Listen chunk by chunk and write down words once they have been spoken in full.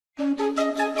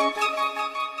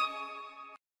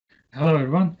Hello,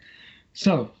 everyone.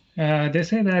 So they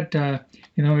say that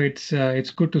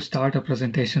it's good to start a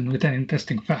presentation with an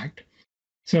interesting fact.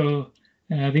 So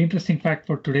the interesting fact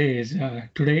for today is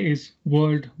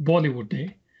World Bollywood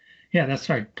Day. Yeah, that's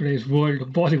right. Today is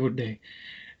World Bollywood Day.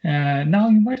 Now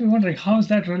you might be wondering, how is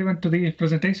that relevant to the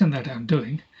presentation that I'm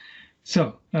doing?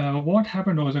 So what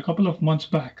happened was, a couple of months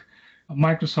back,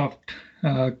 Microsoft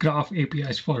Graph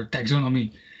APIs for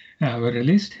taxonomy were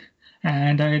released,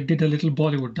 and I did a little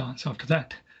Bollywood dance after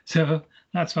that. So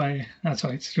that's why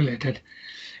it's related.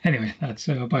 Anyway, that's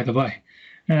by the by.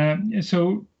 In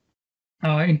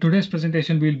today's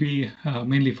presentation, we'll be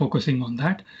mainly focusing on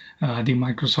that, the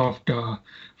Microsoft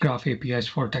Graph APIs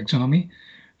for taxonomy.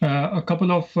 A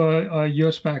couple of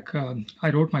years back, I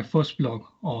wrote my first blog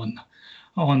on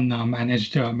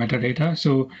managed metadata.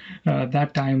 So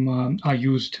that time I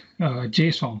used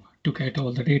JSON to get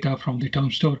all the data from the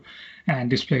term store and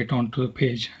display it onto the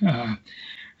page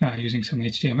using some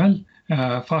HTML.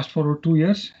 Fast forward 2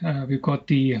 years, we've got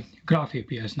the Graph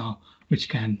APIs now, which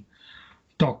can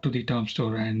talk to the term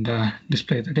store and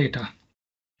display the data.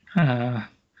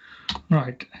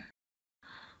 Right,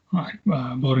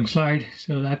 boring slide.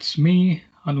 So that's me,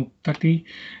 Anoop Tatti.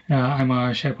 I'm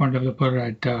a SharePoint developer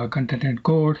at Content and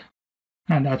Code,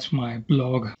 and that's my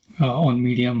blog on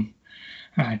Medium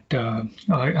at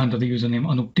under the username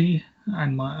Anoop T.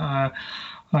 And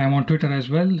I'm on Twitter as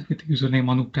well with the username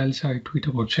Anoop Tells. I tweet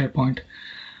about SharePoint,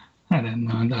 and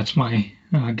then that's my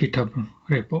GitHub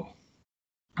repo.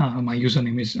 My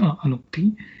username is Anoop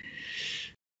T.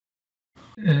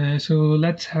 So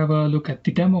let's have a look at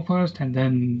the demo first, and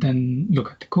then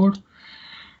look at the code.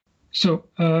 So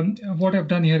what I've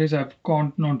done here is I've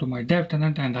gone onto my dev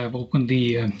tenant and I've opened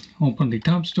the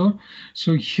term store.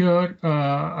 So here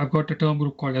I've got a term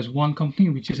group called as one company,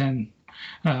 which is an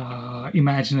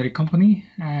imaginary company,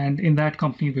 and in that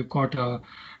company we've got a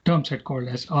term set called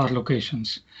as our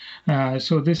locations.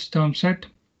 So this term set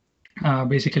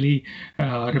basically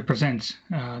represents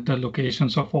the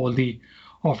locations of all the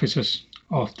offices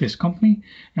of this company.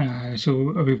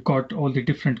 So we've got all the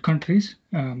different countries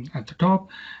at the top,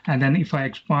 and then if I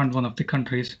expand one of the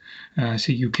countries,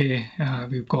 say UK,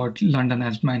 we've got London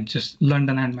and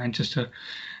Manchester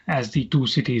as the two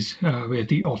cities where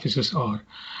the offices are.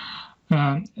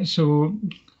 So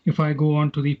if I go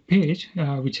on to the page,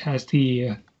 which has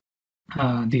the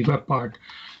web part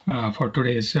for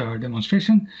today's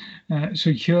demonstration.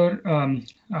 So here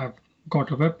I've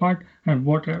got a web part, and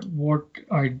what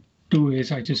I do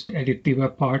is I just edit the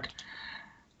web part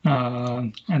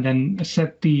and then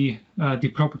set the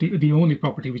property, the only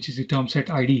property, which is the term set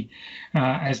ID,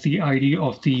 as the ID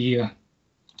of the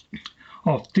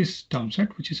of this term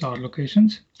set, which is our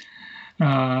locations.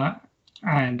 And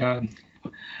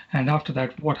after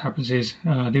that, what happens is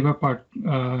the web part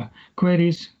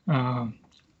queries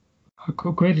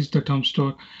the term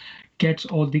store, gets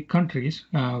all the countries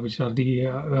which are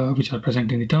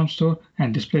present in the term store,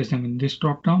 and displays them in this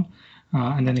drop down.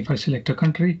 And then if I select a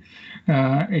country,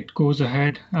 it goes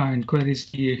ahead and queries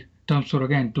the term store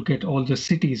again to get all the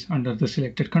cities under the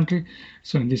selected country.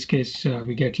 So in this case,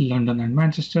 we get London and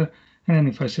Manchester. And then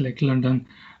if I select London,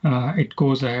 it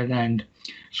goes ahead and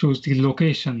shows the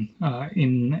location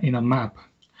in a map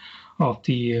of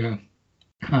the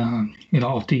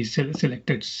of the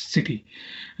selected city.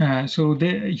 So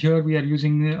here we are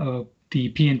using the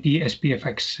PnP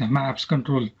SPFX maps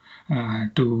control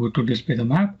to display the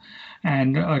map.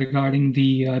 And regarding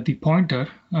the pointer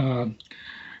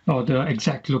or the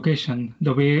exact location,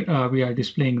 the way we are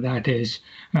displaying that is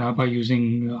by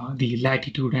using the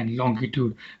latitude and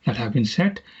longitude that have been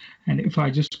set. And if I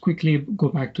just quickly go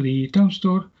back to the term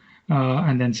store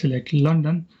and then select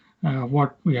London,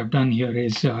 what we have done here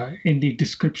is in the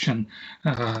description,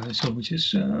 so which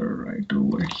is right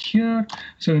over here.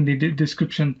 So in the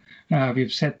description,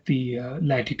 we've set the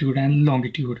latitude and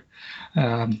longitude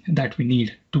that we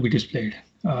need to be displayed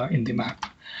in the map.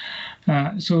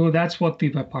 So that's what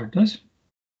the web part does.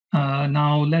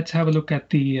 Now let's have a look at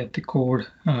the code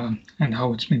and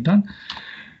how it's been done.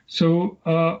 So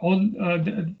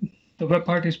the web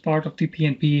part is part of the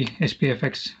PnP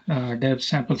SPFX dev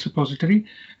samples repository.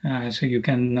 So you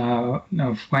can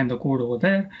find the code over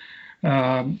there.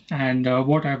 And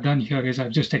what I've done here is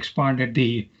I've just expanded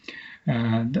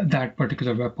that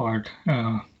particular web part,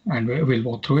 and we'll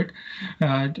walk through it.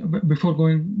 Before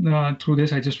going through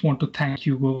this, I just want to thank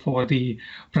Hugo for the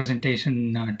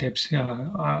presentation tips.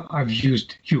 I've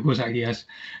used Hugo's ideas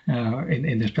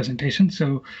in this presentation.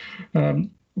 So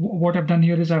what I've done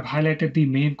here is I've highlighted the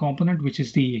main component, which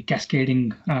is the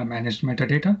cascading managed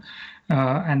metadata.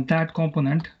 And that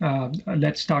component,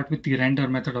 let's start with the render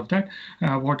method of that.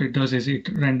 What it does is it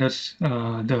renders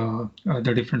the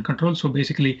different controls. So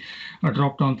basically a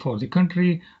drop down for the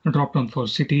country, a drop down for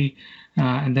city,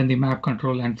 and then the map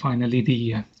control, and finally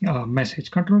the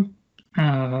message control.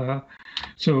 That's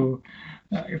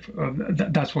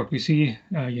what we see.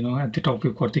 At the top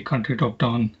we've got the country drop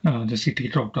down, the city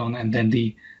drop down, and then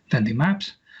the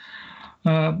maps.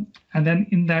 And then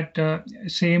in that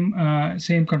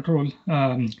same control,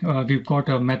 we've got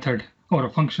a method or a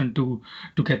function to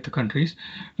get the countries.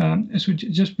 So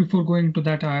just before going to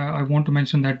that, I want to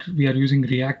mention that we are using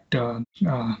React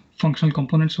functional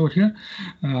components over here.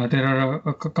 There are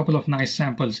a couple of nice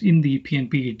samples in the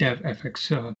PnP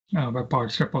devfx web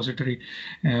parts repository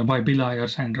by Bill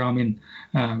Ayers and Ramin,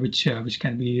 which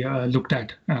can be looked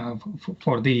at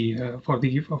for the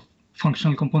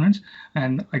functional components,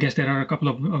 and I guess there are a couple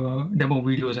of demo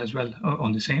videos as well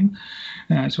on the same.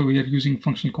 So we are using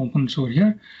functional components over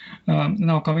here.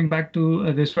 Now coming back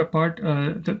to this web part,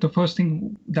 the first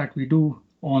thing that we do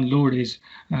on load is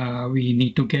we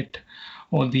need to get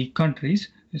all the countries.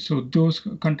 So those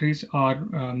countries are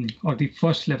the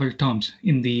first level terms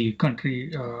in the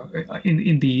country,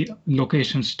 in the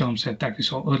locations term set that we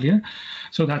saw earlier.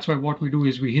 So that's why what we do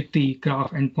is we hit the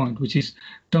graph endpoint, which is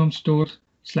term store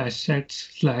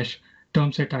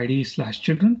 /sets/term set ID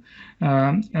 /children.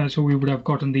 So we would have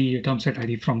gotten the term set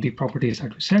ID from the properties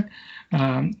that we set.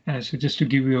 So just to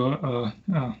give you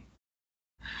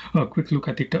a quick look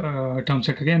at the term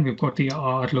set again, we've got the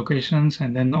R locations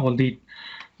and then all the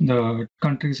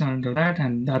countries under that,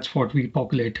 and that's what we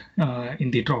populate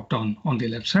in the drop down on the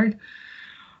left side.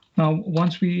 Now,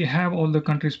 once we have all the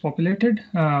countries populated,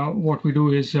 what we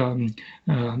do is, when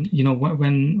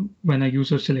a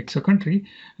user selects a country,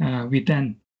 we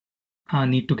then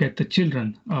need to get the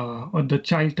children or the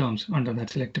child terms under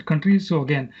that selected country. So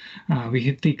again, we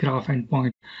hit the graph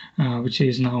endpoint, which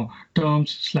is now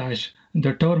terms /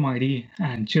 the term ID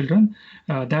and children.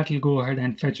 That will go ahead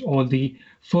and fetch all the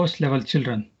first level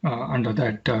children under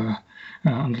that term.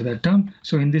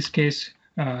 So in this case,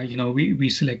 we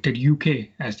selected UK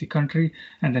as the country,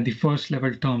 and then the first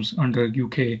level terms under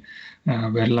UK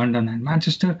were London and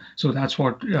Manchester. So that's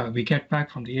what we get back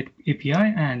from the API,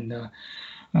 and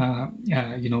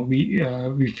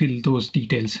we fill those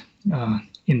details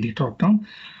in the dropdown.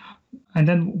 And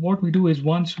then what we do is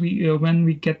once when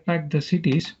we get back the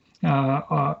cities,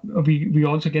 we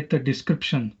also get the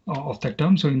description of the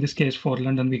term. So in this case, for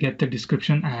London, we get the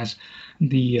description as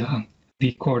the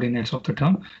coordinates of the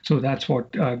term. So that's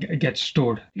what gets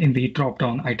stored in the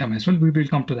drop-down item as well. We will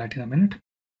come to that in a minute.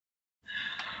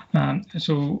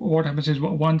 So what happens is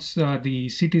once the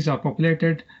cities are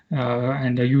populated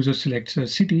and the user selects a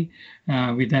city,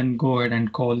 we then go ahead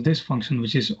and call this function,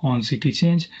 which is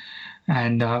onCityChange.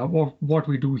 And what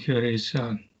we do here is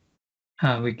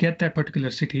we get that particular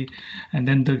city, and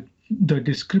then the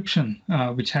description,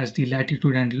 which has the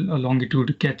latitude and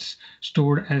longitude, gets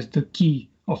stored as the key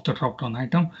of the drop-down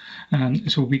item.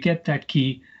 So we get that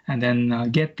key and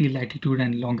then get the latitude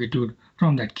and longitude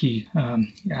from that key.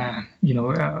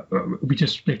 We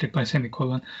just split it by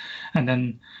semicolon, and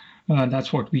then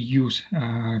that's what we use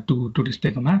to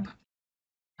display the map.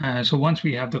 So once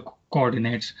we have the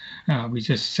coordinates, we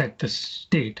just set the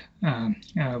state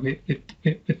with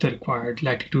the required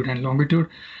latitude and longitude,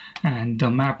 and the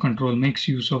map control makes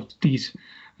use of these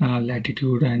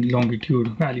latitude and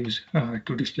longitude values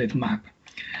to display the map.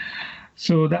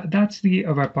 So that's the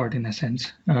web part in a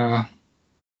sense.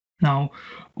 Now,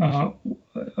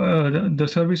 the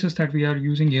services that we are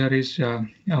using here is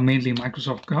mainly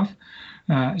Microsoft Graph.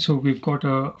 So we've got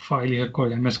a file here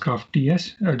called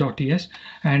msgraph.ts,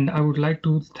 and I would like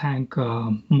to thank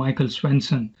Michael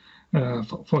Swenson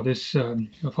for this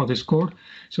code.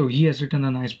 So he has written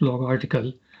a nice blog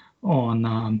article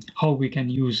on how we can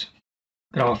use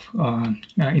Graph in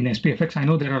SPFX. I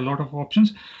know there are a lot of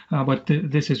options, but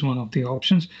this is one of the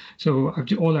options. So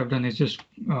all I've done is just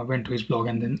went to his blog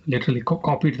and then literally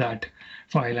copied that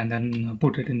file and then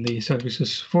put it in the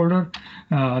services folder.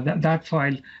 That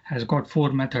file has got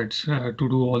 4 methods to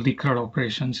do all the CRUD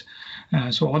operations.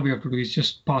 So all we have to do is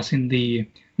just pass in the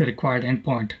required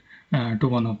endpoint to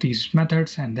one of these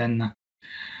methods, and then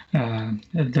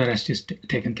the rest is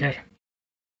taken care.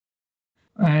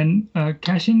 And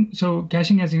caching. So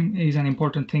caching is an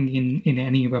important thing in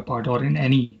any web part or in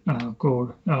any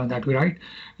code that we write.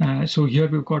 So here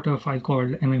we've got a file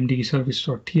called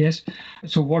mmdservice.ts.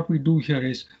 So what we do here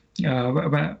is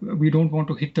we don't want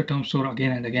to hit the term store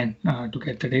again and again to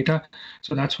get the data.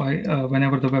 So that's why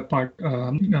whenever the web part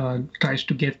tries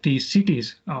to get the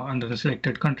cities under the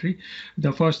selected country,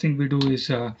 the first thing we do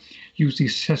is use the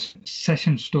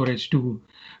session storage to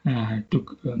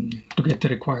get the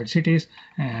required cities.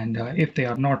 And if they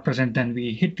are not present, then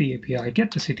we hit the API,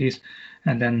 get the cities,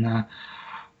 and then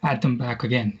add them back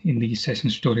again in the session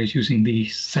storage using the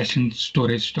session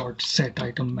storage.set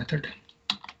item method.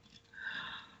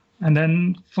 And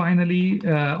then finally,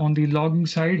 on the logging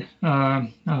side,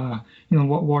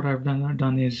 what I've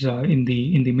done is in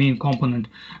the main component,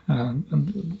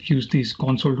 use these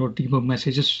console.debug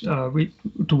messages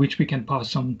to which we can pass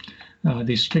some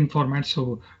the string format.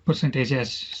 So %s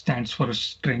stands for a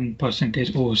string,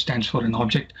 %o stands for an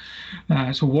object.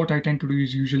 So what I tend to do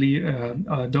is usually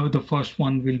the first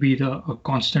one will be the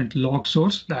constant log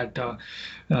source that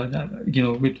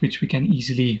with which we can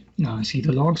easily see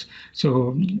the logs.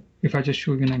 So if I just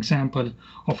show you an example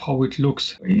of how it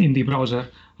looks in the browser,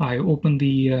 I open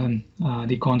the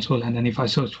console, and then if I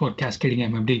search for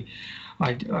Cascading MFD,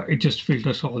 it just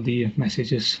filters all the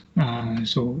messages.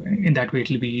 So in that way,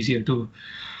 it'll be easier to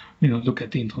look at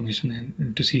the information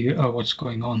and to see what's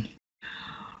going on.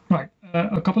 Right,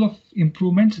 a couple of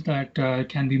improvements that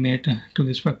can be made to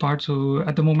this web part. So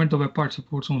at the moment, the web part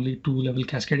supports only 2-level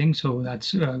cascading. So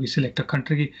that's we select a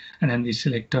country and then we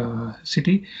select a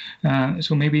city.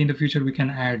 So maybe in the future we can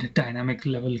add dynamic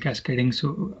level cascading.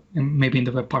 So maybe in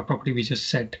the web part property we just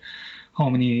set how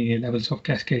many levels of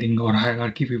cascading or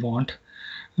hierarchy we want,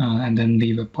 and then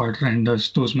the web part renders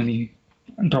those many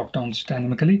drop downs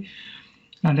dynamically.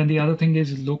 And then the other thing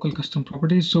is local custom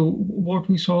properties. So what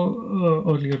we saw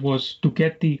earlier was to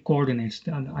get the coordinates,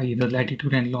 i.e. the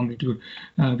latitude and longitude,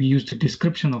 we used the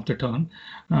description of the term.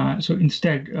 So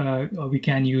instead, we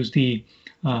can use the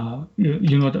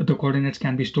coordinates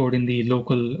can be stored in the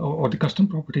local or the custom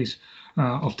properties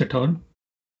of the term.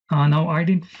 Now, I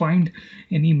didn't find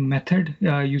any method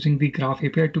using the Graph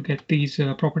API to get these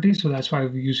properties, so that's why I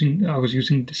was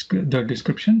using the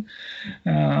description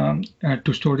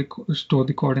to store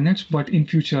the coordinates. But in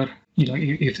future,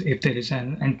 if there is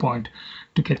an endpoint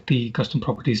to get the custom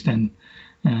properties, then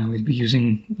we'll be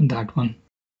using that one.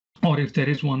 Or if there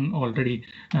is one already,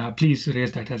 please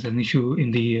raise that as an issue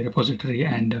in the repository,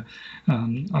 and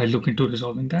I'll look into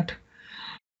resolving that.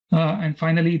 And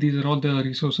finally, these are all the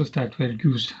resources that were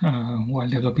used while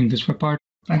developing this web part.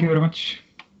 Thank you very much.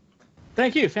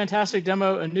 Thank you. Fantastic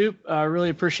demo, Anoop. I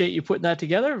really appreciate you putting that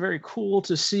together. Very cool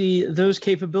to see those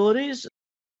capabilities.